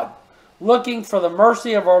God, looking for the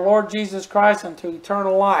mercy of our Lord Jesus Christ unto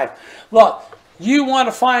eternal life. Look, you want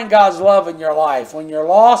to find God's love in your life when you're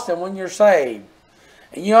lost and when you're saved.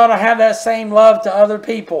 And you ought to have that same love to other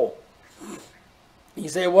people. You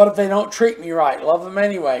say, what if they don't treat me right? Love them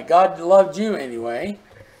anyway. God loved you anyway.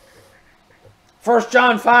 1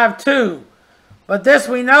 John 5:2. But this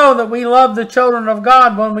we know, that we love the children of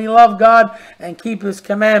God when we love God and keep His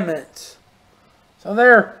commandments. So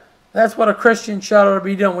that's what a Christian ought to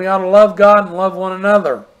be doing. We ought to love God and love one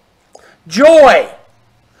another. Joy.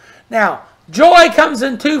 Now, Joy comes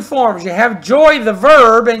in two forms. You have joy the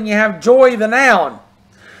verb and you have joy the noun.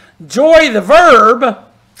 Joy the verb,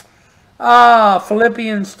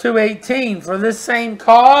 Philippians 2:18, for this same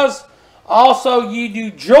cause also ye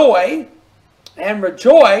do joy and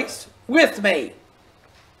rejoice with me.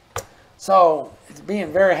 So it's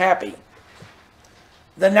being very happy.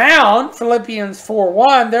 The noun, Philippians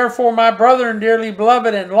 4:1, therefore my brethren dearly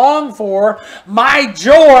beloved and longed for, my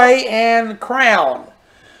joy and crown.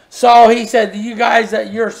 So he said, you guys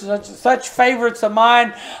that you're such favorites of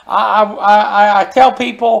mine, I tell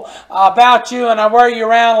people about you and I wear you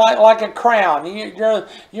around like a crown. You're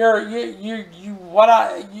what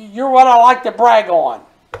I like to brag on.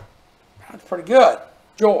 That's pretty good.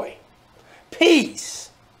 Joy. Peace.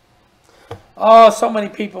 Oh, so many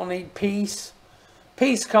people need peace.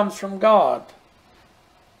 Peace comes from God.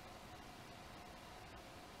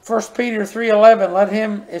 1 Peter 3:11, let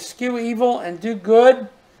him eschew evil and do good.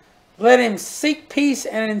 Let him seek peace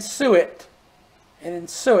and ensue it. In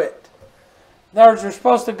other words, we're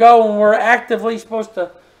supposed to go and we're actively supposed to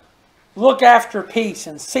look after peace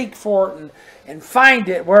and seek for it and find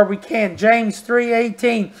it where we can. James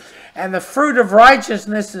 3:18, and the fruit of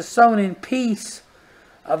righteousness is sown in peace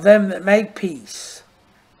of them that make peace.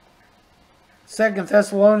 2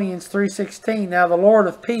 Thessalonians 3:16, now the Lord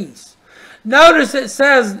of peace. Notice it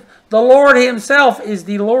says the Lord himself is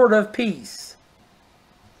the Lord of peace.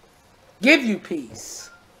 Give you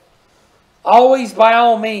peace. Always, by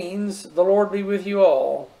all means, the Lord be with you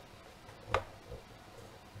all.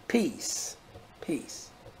 Peace.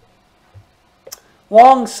 Peace.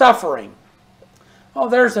 Long suffering. Oh,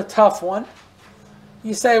 there's a tough one.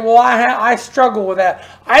 You say, well, I struggle with that.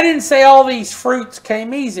 I didn't say all these fruits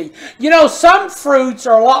came easy. You know, some fruits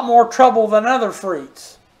are a lot more trouble than other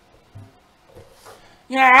fruits.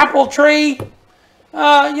 You know, apple tree,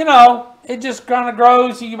 you know, it just kind of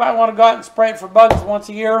grows. You might want to go out and spray it for bugs once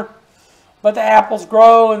a year. But the apples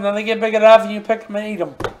grow and then they get big enough and you pick them and eat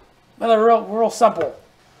them. Well, they're real simple.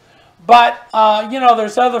 But, you know,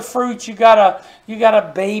 there's other fruits you gotta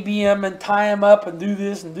baby them and tie them up and do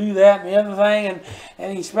this and do that and the other thing.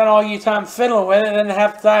 And you spend all your time fiddling with it and then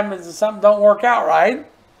half the time something don't work out right.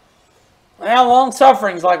 Well, long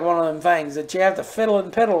suffering is like one of them things that you have to fiddle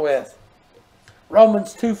and piddle with.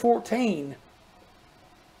 Romans 2:14.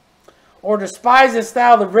 Or despisest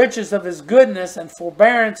thou the riches of his goodness and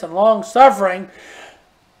forbearance and long suffering,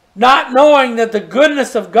 not knowing that the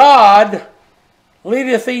goodness of God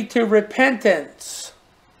leadeth thee to repentance.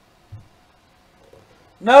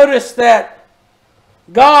 Notice that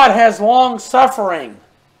God has long suffering,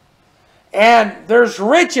 and there's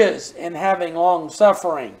riches in having long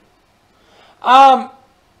suffering.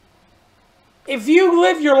 If you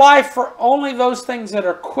live your life for only those things that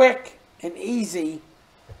are quick and easy,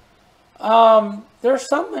 there's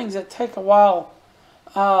some things that take a while.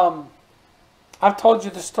 I've told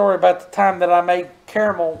you the story about the time that I made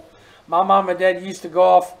caramel. My mom and dad used to go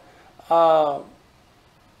off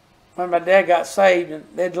when my dad got saved, and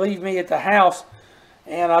they'd leave me at the house.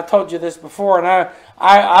 And I told you this before, and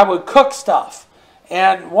I would cook stuff.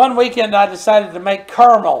 And one weekend I decided to make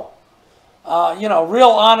caramel. You know, real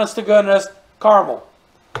honest to goodness caramel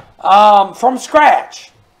from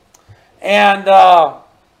scratch. And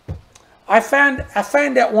I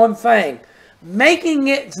found out one thing. Making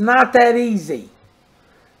it's not that easy.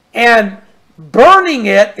 And burning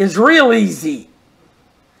it is real easy.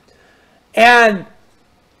 And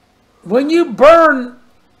when you burn,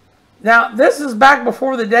 now this is back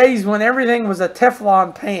before the days when everything was a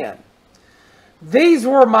Teflon pan. These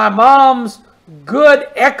were my mom's good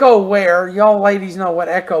Eco-Ware. Y'all ladies know what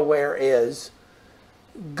Eco-Ware is.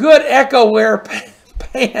 Good Eco-Ware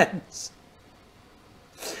pans.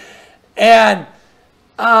 And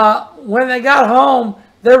when they got home,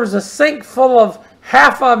 there was a sink full of,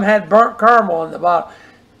 half of them had burnt caramel in the bottom.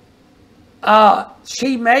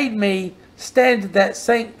 She made me stand at that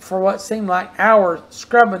sink for what seemed like hours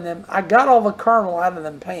scrubbing them. I got all the caramel out of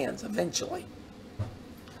them pans eventually.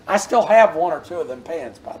 I still have one or two of them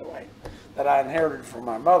pans, by the way, that I inherited from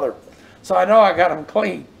my mother. So I know I got them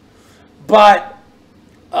clean. But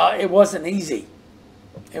it wasn't easy.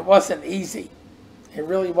 It wasn't easy. It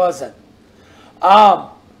really wasn't.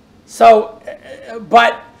 But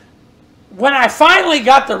when I finally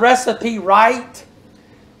got the recipe right,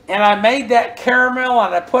 and I made that caramel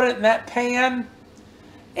and I put it in that pan,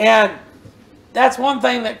 and that's one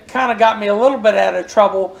thing that kind of got me a little bit out of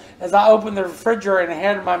trouble, as I opened the refrigerator and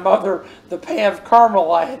handed my mother the pan of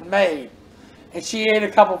caramel I had made. And she ate a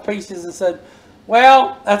couple pieces and said,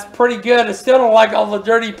 well, that's pretty good. I still don't like all the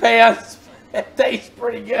dirty pans. It tastes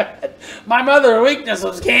pretty good. My mother's weakness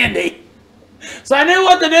was candy. So I knew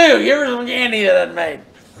what to do. Here's some candy that I'd made.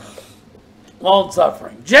 Long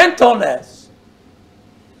suffering. Gentleness.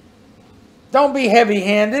 Don't be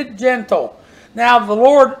heavy-handed. Gentle. Now the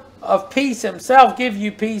Lord of peace himself give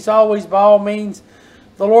you peace always by all means.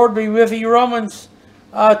 The Lord be with you. Romans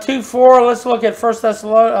 2:4. Let's look at 1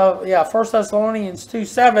 Thessalonians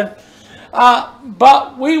 2:7.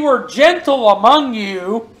 But we were gentle among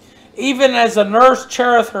you, even as a nurse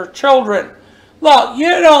cherisheth her children. Look,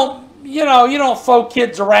 you don't throw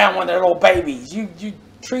kids around when they're little babies. You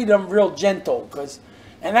treat them real gentle,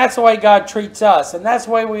 and that's the way God treats us, and that's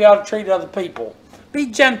the way we ought to treat other people. Be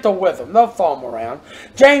gentle with them. Don't throw them around.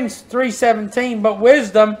 James 3:17. But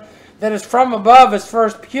wisdom that is from above is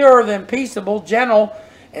first pure, then peaceable, gentle,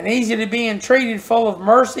 and easy to be entreated, full of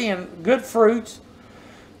mercy and good fruits,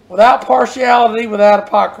 without partiality, without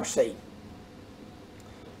hypocrisy.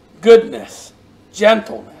 Goodness,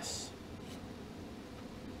 gentleness.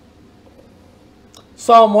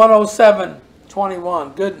 Psalm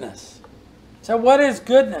 107:21. Goodness. So what is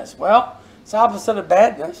goodness? Well, it's the opposite of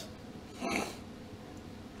badness.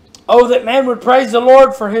 Oh, that man would praise the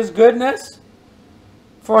Lord for his goodness,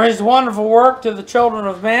 for his wonderful work to the children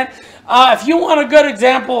of man. If you want a good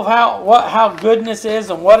example of how goodness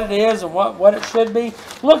is and what it is and what it should be,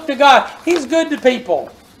 look to God. He's good to people.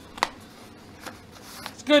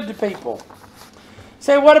 He's good to people.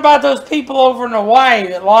 Say, what about those people over in Hawaii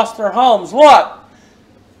that lost their homes? Look,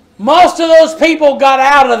 most of those people got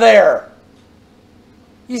out of there.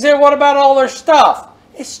 You say, what about all their stuff?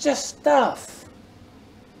 It's just stuff.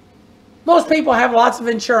 Most people have lots of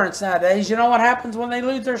insurance nowadays. You know what happens when they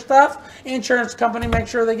lose their stuff? Insurance company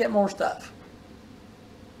makes sure they get more stuff.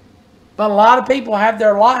 But a lot of people have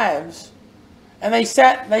their lives, and they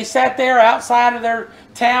sat there outside of their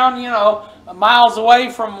town, miles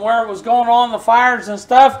away from where it was going on, the fires and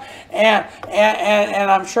stuff, and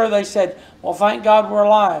I'm sure they said, well, thank God we're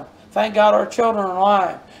alive. Thank God our children are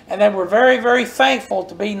alive. And they were very, very thankful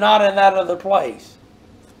to be not in that other place.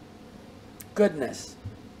 Goodness.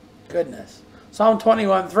 Goodness. Psalm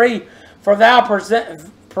 21:3. For thou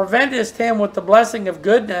preventest him with the blessing of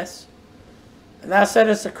goodness, and thou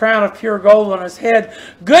settest a crown of pure gold on his head.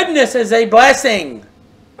 Goodness is a blessing.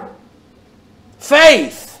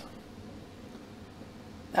 Faith.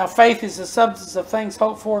 Now faith is the substance of things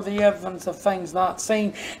hoped for, the evidence of things not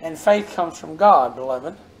seen. And faith comes from God,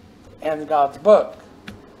 beloved, and God's book.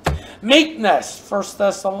 Meekness. 1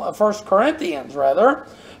 Corinthians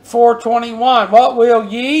 4:21. What will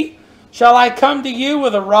ye? Shall I come to you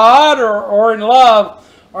with a rod, or in love,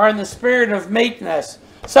 or in the spirit of meekness?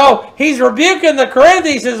 So he's rebuking the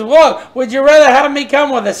Corinthians. He says, look, would you rather have me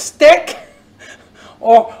come with a stick?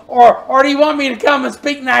 Or do you want me to come and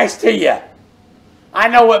speak nice to you? I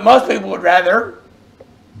know what most people would rather.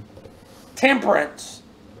 Temperance.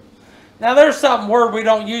 Now there's some word we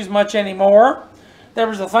don't use much anymore. There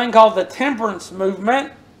was a thing called the temperance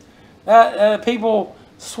movement. People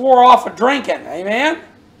swore off of drinking. Amen?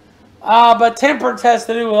 But temperance has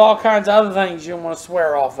to do with all kinds of other things you want to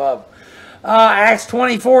swear off of. Acts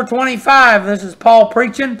 24:25. This is Paul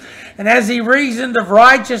preaching. And as he reasoned of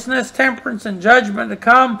righteousness, temperance, and judgment to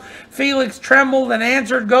come, Felix trembled and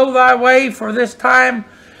answered, Go thy way, for this time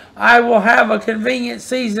I will have a convenient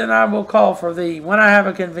season, I will call for thee. When I have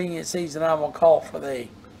a convenient season, I will call for thee.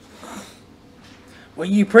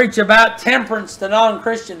 When you preach about temperance to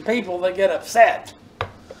non-Christian people, they get upset.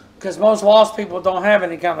 Because most lost people don't have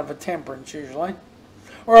any kind of a temperance usually.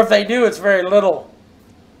 Or if they do, it's very little.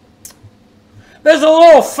 There's a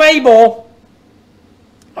little fable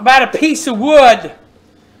about a piece of wood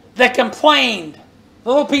that complained. The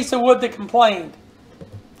little piece of wood that complained.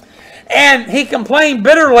 And he complained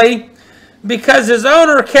bitterly because his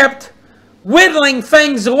owner kept whittling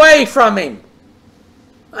things away from him.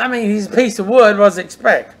 I mean, he's a piece of wood, what does he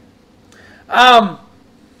expect? And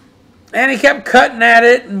he kept cutting at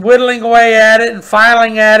it and whittling away at it and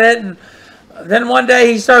filing at it. And then one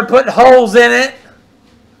day he started putting holes in it.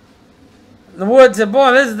 And the wood said,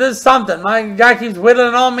 boy, this is something. My guy keeps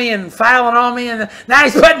whittling on me and filing on me, and now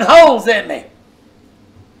he's putting holes in me.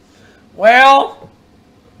 Well,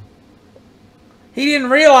 he didn't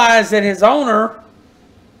realize that his owner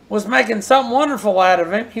was making something wonderful out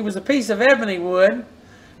of him. He was a piece of ebony wood.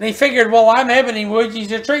 And he figured, well, I'm ebony wood, you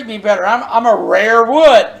should treat me better. I'm a rare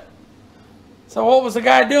wood. So what was the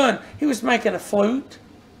guy doing? He was making a flute.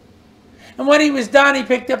 And when he was done, he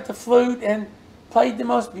picked up the flute and played the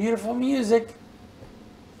most beautiful music.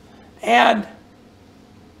 And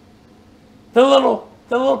the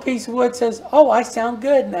little piece of wood says, oh, I sound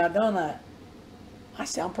good now, don't I? I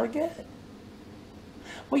sound pretty good.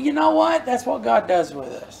 Well, you know what? That's what God does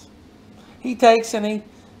with us. He takes and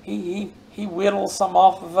he He whittles some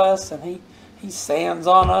off of us, and he sands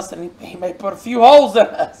on us, and he may put a few holes in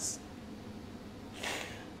us.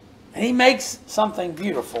 And he makes something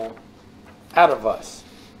beautiful out of us.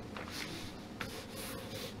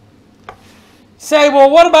 Say, well,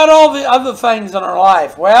 what about all the other things in our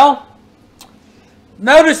life? Well,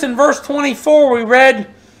 notice in verse 24 we read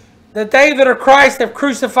that they that are Christ have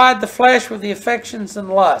crucified the flesh with the affections and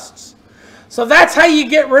lusts. So that's how you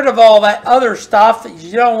get rid of all that other stuff that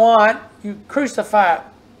you don't want. You crucify it.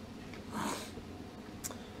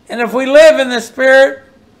 And if we live in the Spirit,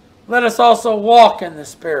 let us also walk in the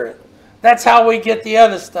Spirit. That's how we get the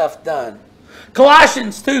other stuff done.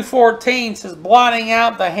 Colossians 2:14 says, blotting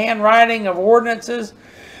out the handwriting of ordinances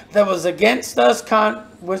that was against us,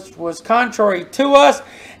 which was contrary to us,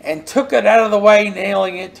 and took it out of the way,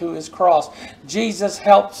 nailing it to his cross. Jesus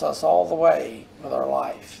helps us all the way with our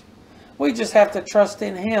life. We just have to trust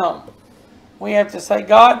in him. We have to say,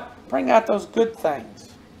 God, bring out those good things.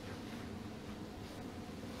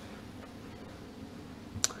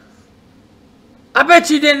 I bet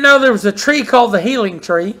you didn't know there was a tree called the healing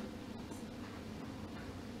tree.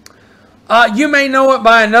 You may know it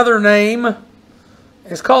by another name.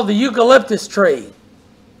 It's called the eucalyptus tree.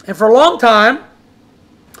 And for a long time,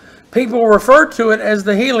 people referred to it as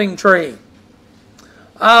the healing tree.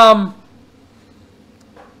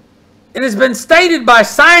 It has been stated by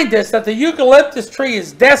scientists that the eucalyptus tree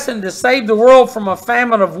is destined to save the world from a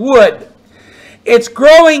famine of wood. Its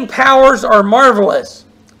growing powers are marvelous.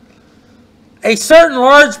 A certain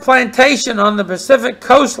large plantation on the Pacific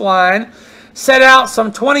coastline set out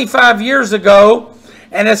some 25 years ago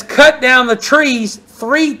and has cut down the trees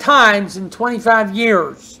 3 times in 25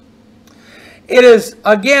 years. It is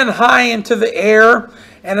again high into the air,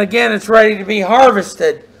 and again it's ready to be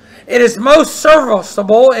harvested. It is most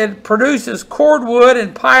serviceable. It produces cordwood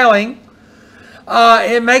and piling.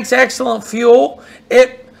 It makes excellent fuel.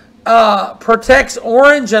 It protects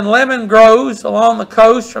orange and lemon groves along the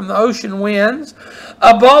coast from the ocean winds.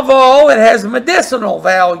 Above all, it has medicinal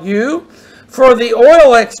value, for the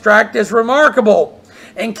oil extract is remarkable.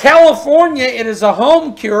 In California, it is a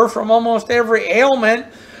home cure from almost every ailment,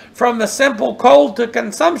 from the simple cold to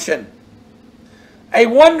consumption. A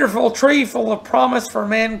wonderful tree full of promise for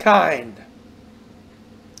mankind.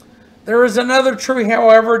 There is another tree,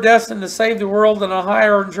 however, destined to save the world in a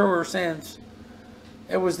higher and truer sense.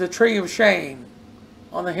 It was the tree of shame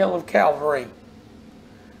on the hill of Calvary.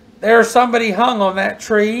 There somebody hung on that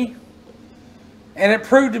tree, and it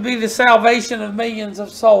proved to be the salvation of millions of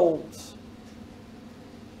souls.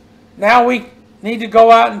 Now we need to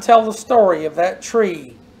go out and tell the story of that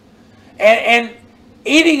tree. And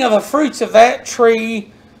eating of the fruits of that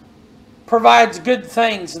tree provides good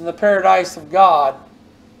things in the paradise of God,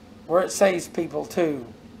 where it saves people too.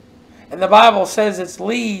 And the Bible says its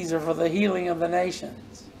leaves are for the healing of the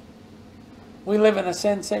nations. We live in a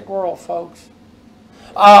sin-sick world, folks.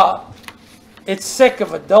 It's sick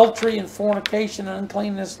of adultery and fornication,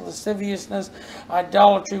 uncleanness, lasciviousness,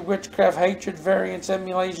 idolatry, witchcraft, hatred, variance,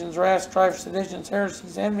 emulations, wrath, strife, seditions,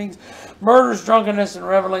 heresies, envyings, murders, drunkenness, and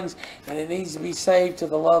revelings. And it needs to be saved to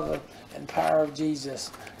the love and power of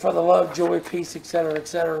Jesus, for the love, joy, peace, etc.,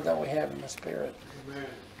 that we have in the Spirit. Amen.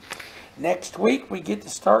 Next week, we get to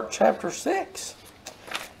start chapter 6.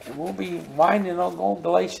 And we'll be winding on old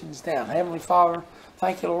Galatians down. Heavenly Father,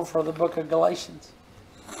 thank you, Lord, for the book of Galatians.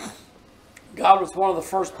 God was one of the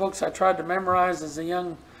first books I tried to memorize as a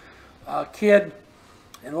young kid.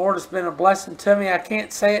 And Lord, it's been a blessing to me. I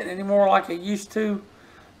can't say it anymore like I used to.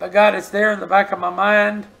 But God, it's there in the back of my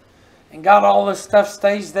mind. And God, all this stuff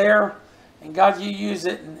stays there. And God, you use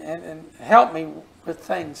it and help me with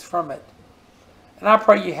things from it. And I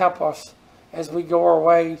pray you help us as we go our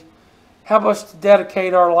way. Help us to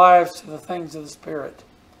dedicate our lives to the things of the Spirit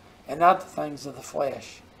and not the things of the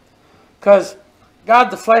flesh. Because, God,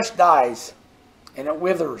 the flesh dies. And it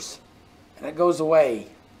withers, and it goes away.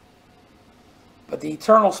 But the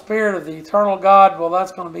eternal Spirit of the eternal God, well,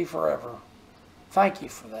 that's going to be forever. Thank you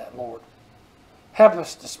for that, Lord. Help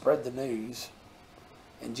us to spread the news.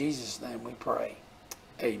 In Jesus' name we pray.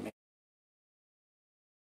 Amen.